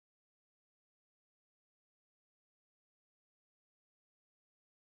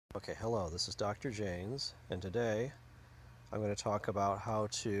Okay, hello, this is Dr. James, and today I'm going to talk about how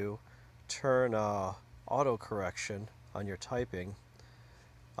to turn autocorrection on your typing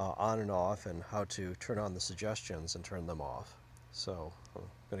on and off, and how to turn on the suggestions and turn them off. So I'm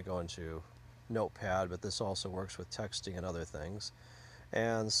going to go into Notepad, but this also works with texting and other things.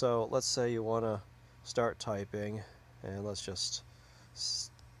 And so let's say you want to start typing, and let's just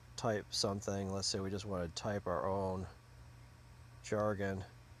type something. Let's say we just want to type our own jargon,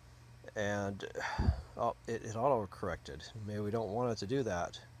 and it auto-corrected. Maybe we don't want it to do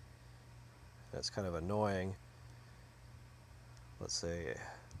that. That's kind of annoying. Let's say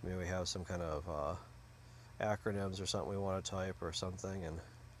maybe we have some kind of acronyms or something we want to type or something, and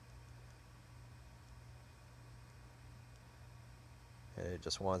it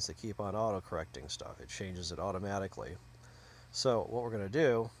just wants to keep on auto-correcting stuff. It changes it automatically. So what we're going to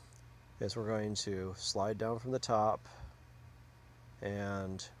do is we're going to slide down from the top,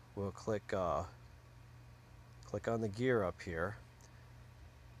 and we'll click on the gear up here,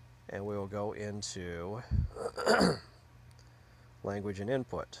 and we will go into language and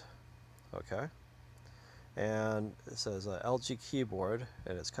input. Okay, and it says LG keyboard,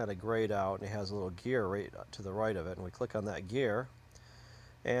 and it's kind of grayed out, and it has a little gear right to the right of it, and we click on that gear,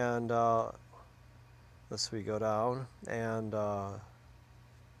 and we go down, and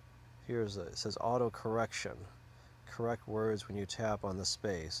it says auto correction, correct words when you tap on the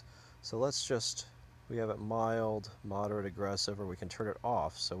space. So we have it mild, moderate, aggressive, or we can turn it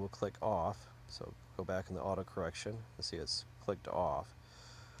off. So we'll click off. So go back in the auto correction and see it's clicked off.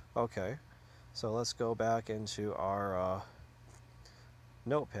 Okay, so let's go back into our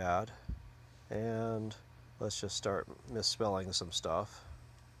Notepad, and let's just start misspelling some stuff.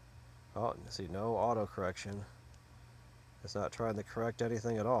 Oh, see, no auto correction. It's not trying to correct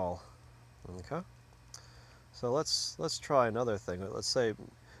anything at all. Okay, so let's try another thing. Let's say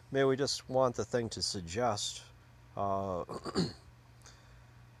maybe we just want the thing to suggest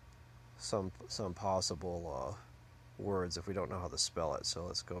some possible words if we don't know how to spell it. So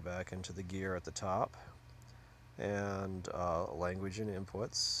let's go back into the gear at the top, and language and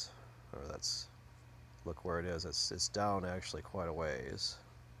inputs, or look where it is. It's down actually quite a ways.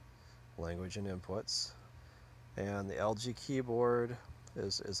 Language and inputs, and the LG keyboard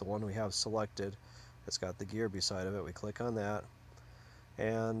is the one we have selected. It's got the gear beside of it. We click on that,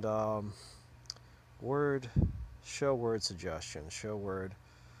 and show word suggestion, show word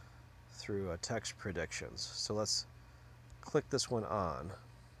through text predictions. So let's click this one on.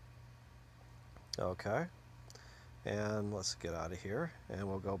 Okay, and let's get out of here, and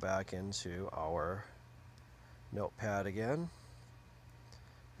we'll go back into our Notepad again,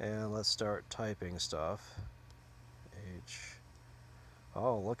 and let's start typing stuff.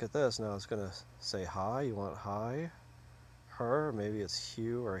 Oh, look at this. Now it's going to say hi. You want hi, her, maybe it's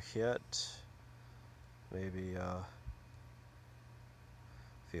hue or hit. Maybe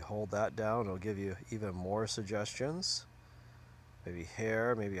if you hold that down, it'll give you even more suggestions. Maybe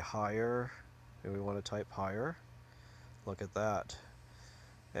hair, maybe higher. Maybe we want to type higher. Look at that.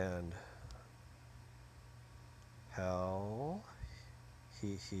 And hell,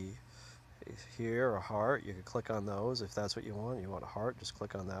 he, here, or heart. You can click on those if that's what you want. You want a heart, just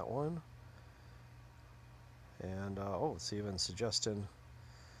click on that one. And oh, it's even suggesting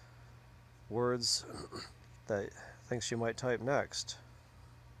words that thinks you might type next.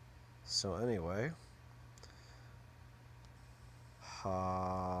 So anyway,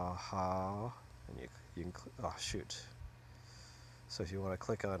 ha, and you can oh shoot. So if you want to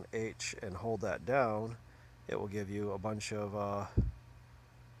click on H and hold that down, it will give you a bunch of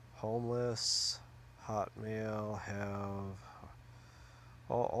homeless, hotmail, have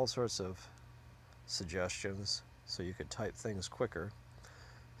all sorts of suggestions, so you could type things quicker.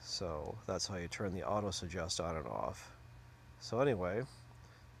 So that's how you turn the auto suggest on and off. So anyway,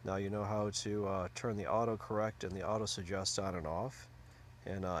 now you know how to turn the auto correct and the auto suggest on and off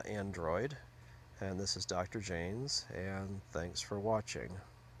in Android. And this is Dr. James, and thanks for watching.